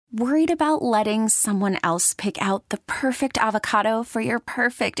Worried about letting someone else pick out the perfect avocado for your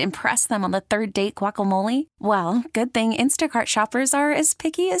perfect impress them on the third date guacamole? Well, good thing Instacart shoppers are as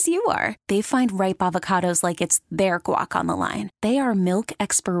picky as you are. They find ripe avocados like it's their guac on the line. They are milk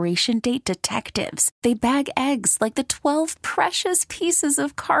expiration date detectives. They bag eggs like the 12 precious pieces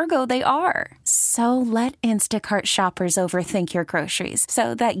of cargo they are. So let Instacart shoppers overthink your groceries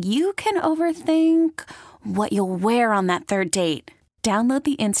so that you can overthink what you'll wear on that third date. Download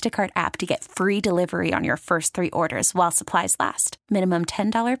the Instacart app to get free delivery on your first 3 orders while supplies last. Minimum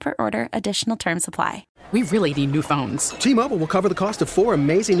 $10 per order. Additional terms apply. We really need new phones. T-Mobile will cover the cost of 4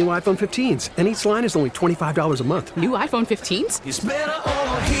 amazing new iPhone 15s, and each line is only $25 a month. New iPhone 15s? It's better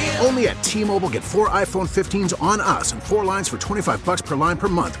over here. Only at T-Mobile, get 4 iPhone 15s on us and 4 lines for $25 per line per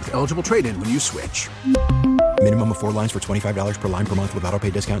month with eligible trade-in when you switch. Minimum of 4 lines for $25 per line per month with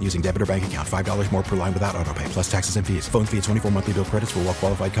autopay discount using debit or bank account. $5 more per line without autopay, plus taxes and fees. Phone fee at 24 monthly bill credits for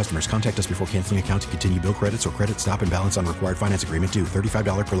well-qualified customers. Contact us before canceling account to continue bill credits or credit stop and balance on required finance agreement due.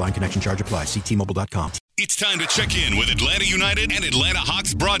 $35 per line connection charge applies. See T-Mobile.com. It's time to check in with Atlanta United and Atlanta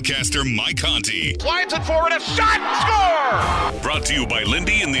Hawks broadcaster Mike Conti. Slides it forward, a shot, score! Brought to you by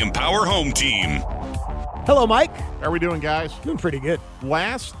Lindy and the Empower Home Team. Hello, Mike. How are we doing, guys? Doing pretty good.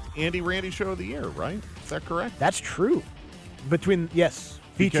 Last Andy Randy show of the year, right? Is that correct? That's true. Featuring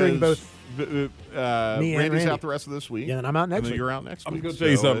both me and Randy's Randy. out the rest of this week. Yeah, and I'm out next week. You're out next week. I'm going to tell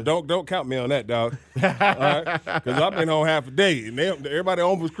you something. Don't count me on that, dog. All right? Because I've been home half a day, and everybody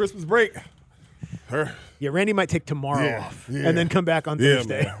home was Christmas break. Yeah, Randy might take tomorrow off and then come back on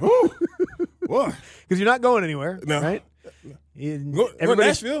Thursday. What? Because you're not going anywhere, No. right? Go to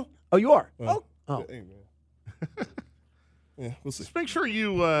Nashville? Oh, you are? Oh. Oh. Yeah, we'll see. Just make sure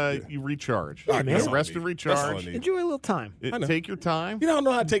you recharge. Yeah, man. Rest and That's all I recharge. need. Enjoy a little time. Take your time. You don't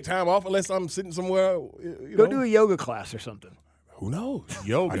know how to take time off unless I'm sitting somewhere. Go do a yoga class or something. Who knows?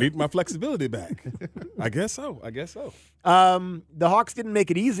 Yoga. I need my flexibility back. I guess so. The Hawks didn't make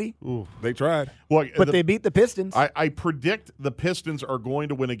it easy, Ooh. They tried. Well, but they beat the Pistons. I predict the Pistons are going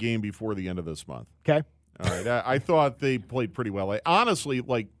to win a game before the end of this month. Okay. All right. I thought they played pretty well. Honestly,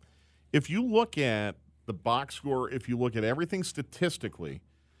 if you look at the box score, if you look at everything statistically,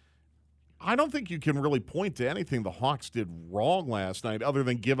 I don't think you can really point to anything the Hawks did wrong last night other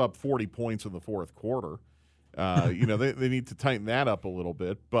than give up 40 points in the fourth quarter. They need to tighten that up a little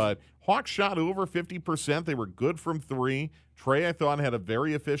bit. But Hawks shot over 50%. They were good from 3. Trey, I thought, had a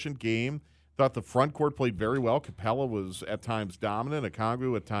very efficient game. Thought the front court played very well. Capella was at times dominant.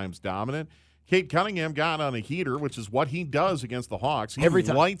 Okongwu at times dominant. Kate Cunningham got on a heater, which is what he does against the Hawks. He Every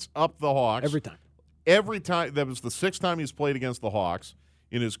time. lights up the Hawks. Every time. Every time. That was the 6th time he's played against the Hawks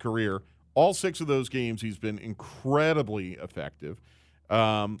in his career. All 6 of those games, he's been incredibly effective.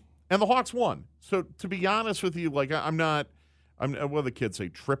 And the Hawks won. So to be honest with you, I'm what do the kids say,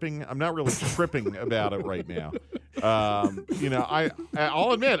 tripping? I'm not really tripping about it right now.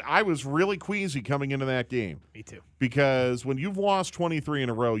 I'll admit, I was really queasy coming into that game. Me too. Because when you've lost 23 in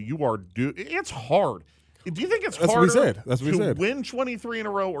a row, it's hard. Do you think it's That's harder what we said. That's what we to said. win 23 in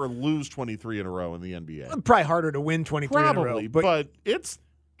a row or lose 23 in a row in the NBA? Probably harder to win 23 in a row. Probably, but it's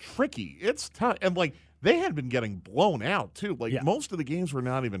tricky. It's tough. And, they had been getting blown out, too. Most of the games were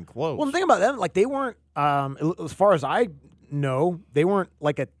not even close. Well, the thing about them, they weren't, as far as I know, they weren't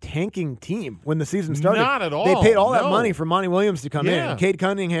like a tanking team when the season started. Not at all. They paid all that No. money for Monty Williams to come Yeah. in. Cade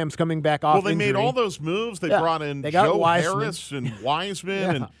Cunningham's coming back off Well, they made injury. all those moves. They Yeah. brought in They got Joe Wiseman. Harris and Wiseman.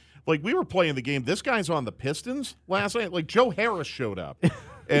 Yeah. And, we were playing the game. This guy's on the Pistons last night. Joe Harris showed up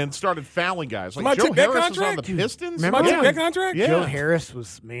and started fouling guys. Somebody Joe took that Harris is on the contract? Pistons? Remember Somebody took that contract? Yeah. Joe Harris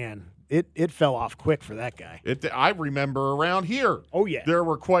was, man, it fell off quick for that guy. I remember around here. Oh, yeah. There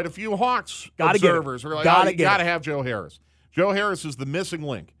were quite a few Hawks Gotta get him. observers. Who were Gotta you get got to him. have Joe Harris. Joe Harris is the missing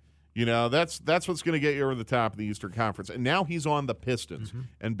link. That's what's going to get you over the top of the Eastern Conference. And now he's on the Pistons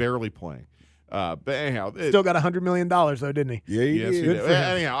and barely playing. But anyhow. Still got $100 million, though, didn't he? Yeah, he Yes, did. he did.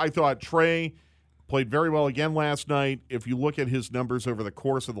 Anyhow, I thought Trey played very well again last night. If you look at his numbers over the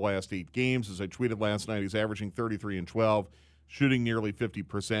course of the last 8 games, as I tweeted last night, he's averaging 33 and 12, shooting nearly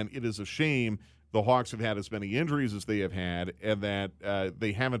 50%. It is a shame the Hawks have had as many injuries as they have had, and that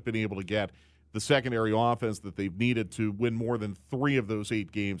they haven't been able to get the secondary offense that they've needed to win more than 3 of those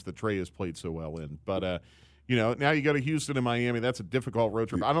 8 games that Trey has played so well in. But now you go to Houston and Miami. That's a difficult road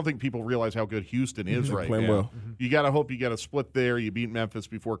trip. I don't think people realize how good Houston is right playing now. well. You got to hope you get a split there. You beat Memphis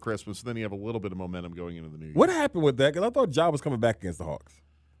before Christmas, and then you have a little bit of momentum going into the new year. What happened with that? Because I thought Ja was coming back against the Hawks.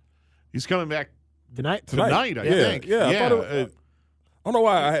 He's coming back Tonight? tonight, I think. Yeah. I thought I don't know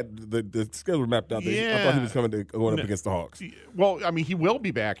why I had the schedule mapped out there. Yeah. I thought he was going up against the Hawks. Well, I mean, he will be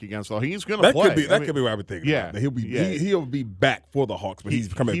back against the Hawks. He's going to play. That could be what I would think. Yeah. He'll be back for the Hawks, but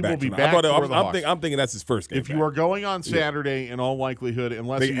he's coming back. He will be tonight. back for the Hawks. I'm thinking that's his first game. If you are going on Saturday, in all likelihood,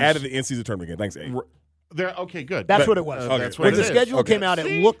 unless they added the in-season tournament game. Thanks, Abe. Okay, good. That's what it was. That's what when it the is. schedule came out,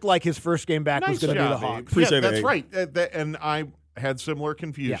 it looked like his first game back was going to be the Hawks. Appreciate that's it, right. And I had similar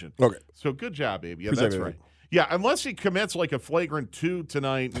confusion. Yeah. Okay. So good job, baby. Yeah, Appreciate that's it. right. Yeah, unless he commits like a flagrant 2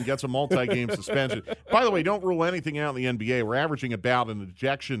 tonight and gets a multi-game suspension. By the way, don't rule anything out in the NBA. We're averaging about an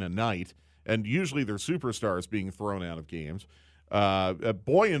ejection a night, and usually they're superstars being thrown out of games.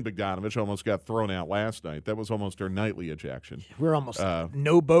 Boyan Bogdanovic almost got thrown out last night. That was almost our nightly ejection. We're almost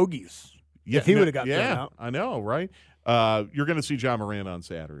no bogeys. If he would have got thrown out. I know, right? You're going to see Ja Morant on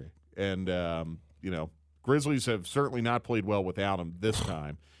Saturday. And, Grizzlies have certainly not played well without him this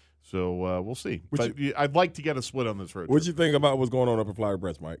time. So we'll see. But I'd like to get a split on this road trip. What'd you think about what's going on up in Flowery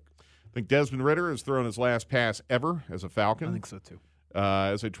Branch, Mike? I think Desmond Ridder has thrown his last pass ever as a Falcon. I think so, too.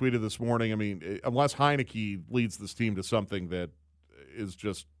 As I tweeted this morning, I mean, unless Heineke leads this team to something that is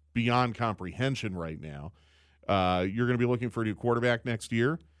just beyond comprehension right now, you're going to be looking for a new quarterback next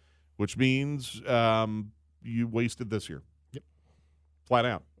year, which means you wasted this year. Yep. Flat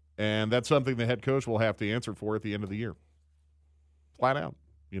out. And that's something the head coach will have to answer for at the end of the year. Flat out.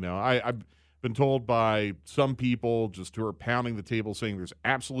 I've been told by some people just who are pounding the table saying there's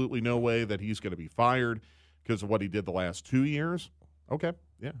absolutely no way that he's going to be fired because of what he did the last 2 years. Okay,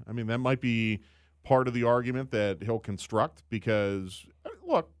 yeah. I mean, that might be part of the argument that he'll construct because,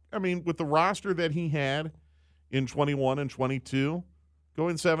 look, I mean, with the roster that he had in 21 and 22,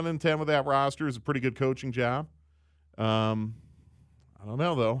 going 7-10 with that roster is a pretty good coaching job. I don't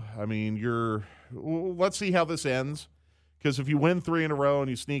know, though. I mean, let's see how this ends. Because if you win 3 in a row and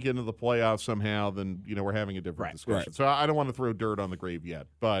you sneak into the playoffs somehow, then we're having a different discussion. Right. So I don't want to throw dirt on the grave yet.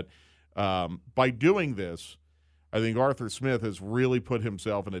 But by doing this, I think Arthur Smith has really put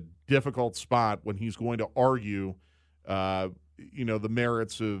himself in a difficult spot when he's going to argue, the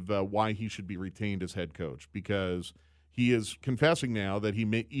merits of why he should be retained as head coach. Because he is confessing now that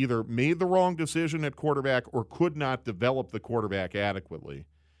he either made the wrong decision at quarterback or could not develop the quarterback adequately.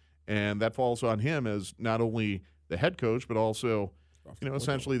 And that falls on him as not only the head coach, but also,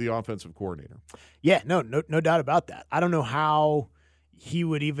 essentially the offensive coordinator. Yeah, no doubt about that. I don't know how he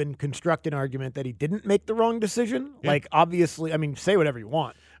would even construct an argument that he didn't make the wrong decision. Yeah. Like, obviously, I mean, say whatever you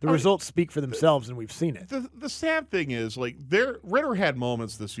want. The results speak for themselves, and we've seen it. The sad thing is, like, Ridder had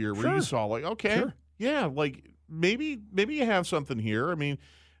moments this year where you saw, like, okay, yeah, like, maybe you have something here. I mean,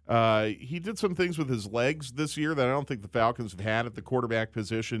 he did some things with his legs this year that I don't think the Falcons have had at the quarterback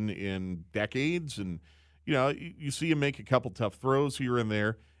position in decades, and you see him make a couple tough throws here and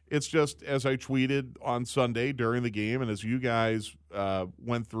there. It's just, as I tweeted on Sunday during the game, and as you guys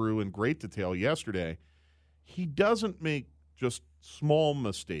went through in great detail yesterday, he doesn't make just small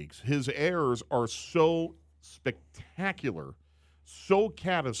mistakes. His errors are so spectacular, so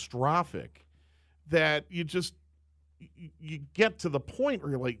catastrophic, that you get to the point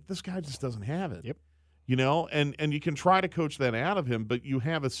where you're like, this guy just doesn't have it. Yep. And you can try to coach that out of him, but you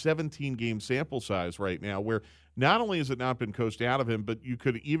have a 17-game sample size right now where not only has it not been coached out of him, but you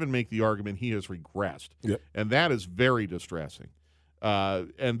could even make the argument he has regressed. Yep. And that is very distressing.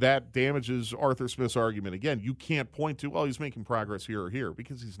 And that damages Arthur Smith's argument. Again, you can't point to, he's making progress here or here,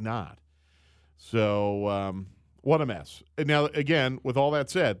 because he's not. So what a mess. And now, again, with all that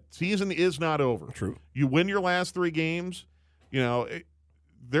said, season is not over. True. You win your last 3 games,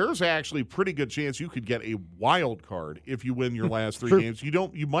 there's actually a pretty good chance you could get a wild card if you win your last 3 games.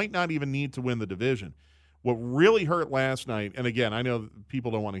 You might not even need to win the division. What really hurt last night, and again, I know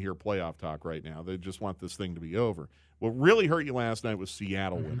people don't want to hear playoff talk right now. They just want this thing to be over. What really hurt you last night was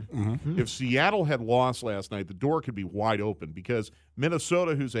Seattle winning. Mm-hmm. If Seattle had lost last night, the door could be wide open because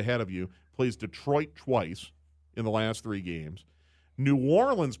Minnesota, who's ahead of you, plays Detroit twice in the last 3 games. New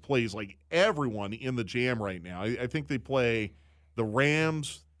Orleans plays like everyone in the jam right now. I think they play the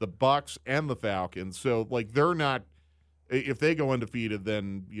Rams, the Bucks, and the Falcons. So, like, they're not – if they go undefeated,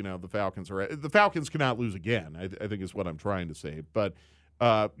 then, the Falcons are – the Falcons cannot lose again, I think is what I'm trying to say. But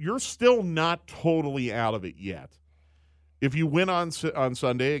you're still not totally out of it yet. If you win on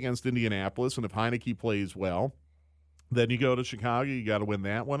Sunday against Indianapolis, and if Heineke plays well, then you go to Chicago. You got to win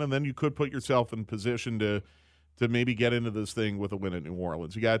that one, and then you could put yourself in position to maybe get into this thing with a win at New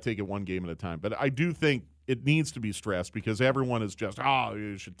Orleans. You got to take it one game at a time. But I do think it needs to be stressed because everyone is just,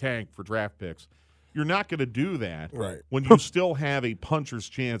 you should tank for draft picks. You're not going to do that when you still have a puncher's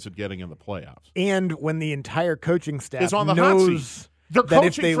chance at getting in the playoffs. And when the entire coaching staff is on the hot seat. They're that if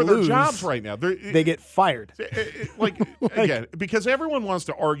coaching they for lose, their jobs right now. They get fired. Again, because everyone wants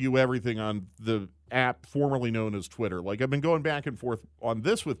to argue everything on the app formerly known as Twitter. Like, I've been going back and forth on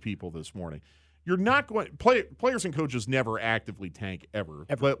this with people this morning. You're not going players and coaches never actively tank ever.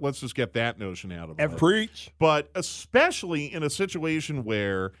 Let's just get that notion out of the way. Preach. But especially in a situation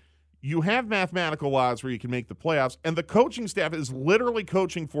where you have mathematical odds where you can make the playoffs, and the coaching staff is literally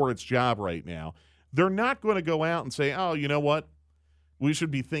coaching for its job right now, they're not going to go out and say, oh, you know what? We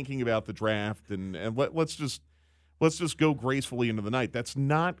should be thinking about the draft and let's just go gracefully into the night. That's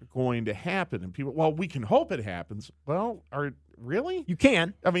not going to happen. And people, well, we can hope it happens. Well, really? You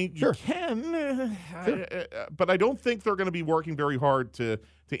can. I mean, sure. You can. Sure. But I don't think they're going to be working very hard to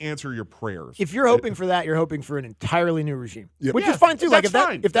answer your prayers. If you're hoping for that, you're hoping for an entirely new regime, Yep. which is fine too. Like if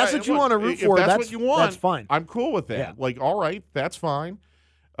that's what you want to root for, that's what you want. That's fine. I'm cool with that. Yeah. Like, all right, that's fine.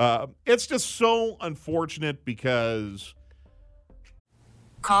 It's just so unfortunate because.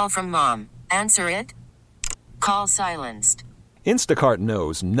 Call from mom. Answer it. Call silenced. Instacart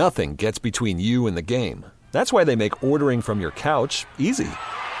knows nothing gets between you and the game. That's why they make ordering from your couch easy.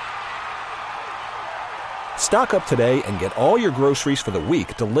 Stock up today and get all your groceries for the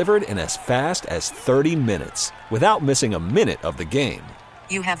week delivered in as fast as 30 minutes without missing a minute of the game.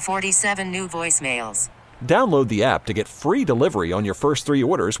 You have 47 new voicemails. Download the app to get free delivery on your first 3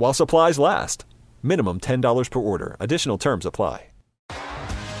 orders while supplies last. Minimum $10 per order. Additional terms apply.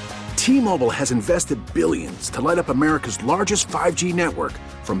 T-Mobile has invested billions to light up America's largest 5G network,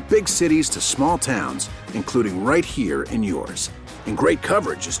 from big cities to small towns, including right here in yours. And great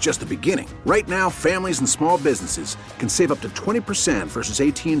coverage is just the beginning. Right now, families and small businesses can save up to 20% versus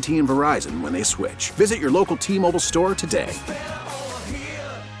AT&T and Verizon when they switch. Visit your local T-Mobile store today.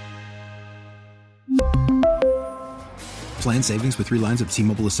 Plan savings with 3 lines of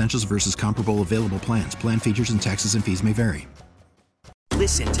T-Mobile Essentials versus comparable available plans. Plan features and taxes and fees may vary.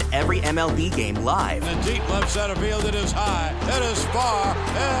 Listen to every MLB game live. In the deep left center field, it is high, it is far,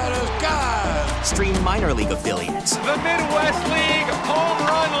 it is gone. Stream minor league affiliates. The Midwest League home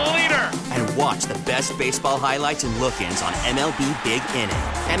run leader. And watch the best baseball highlights and look-ins on MLB Big Inning.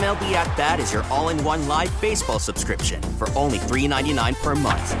 MLB At Bat is your all-in-one live baseball subscription for only $3.99 per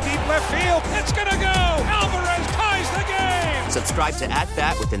month. Deep left field, it's gonna go. Alvarez ties the game. Subscribe to At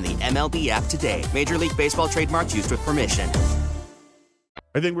Bat within the MLB app today. Major League Baseball trademarks used with permission.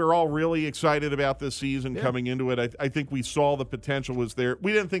 I think we're all really excited about this season coming into it. I think we saw the potential was there.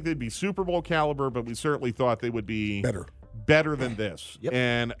 We didn't think they'd be Super Bowl caliber, but we certainly thought they would be better than this. Yep.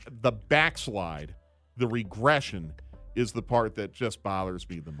 And the backslide, the regression, is the part that just bothers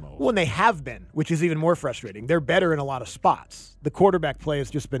me the most. Well, and they have been, which is even more frustrating. They're better in a lot of spots. The quarterback play has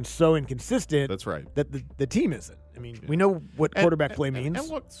just been so inconsistent. That's right. That the team isn't. I mean, we know what quarterback play means. And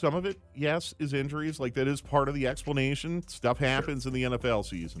look, some of it, yes, is injuries. Like, that is part of the explanation. Stuff happens in the NFL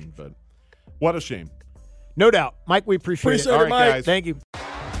season, but what a shame. No doubt. Mike, we appreciate it. All right, guys. Thank you.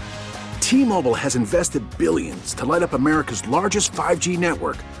 T-Mobile has invested billions to light up America's largest 5G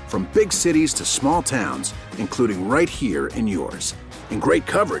network, from big cities to small towns, including right here in yours. And great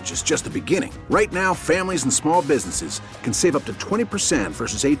coverage is just the beginning. Right now, families and small businesses can save up to 20%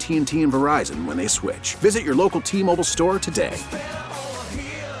 versus AT&T and Verizon when they switch. Visit your local T-Mobile store today.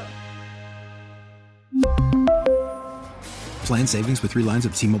 Plan savings with 3 lines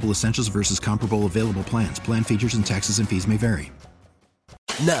of T-Mobile Essentials versus comparable available plans. Plan features and taxes and fees may vary.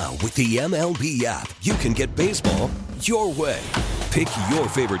 Now, with the MLB app, you can get baseball your way. Pick your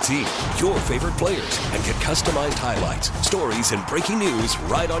favorite team, your favorite players, and get customized highlights, stories, and breaking news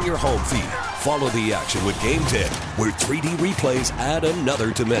right on your home feed. Follow the action with Game Day, where 3D replays add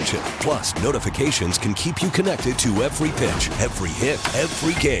another dimension. Plus, notifications can keep you connected to every pitch, every hit,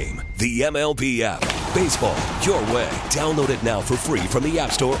 every game. The MLB app. Baseball your way. Download it now for free from the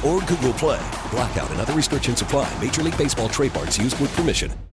App Store or Google Play. Blackout and other restrictions apply. Major League Baseball trademarks used with permission.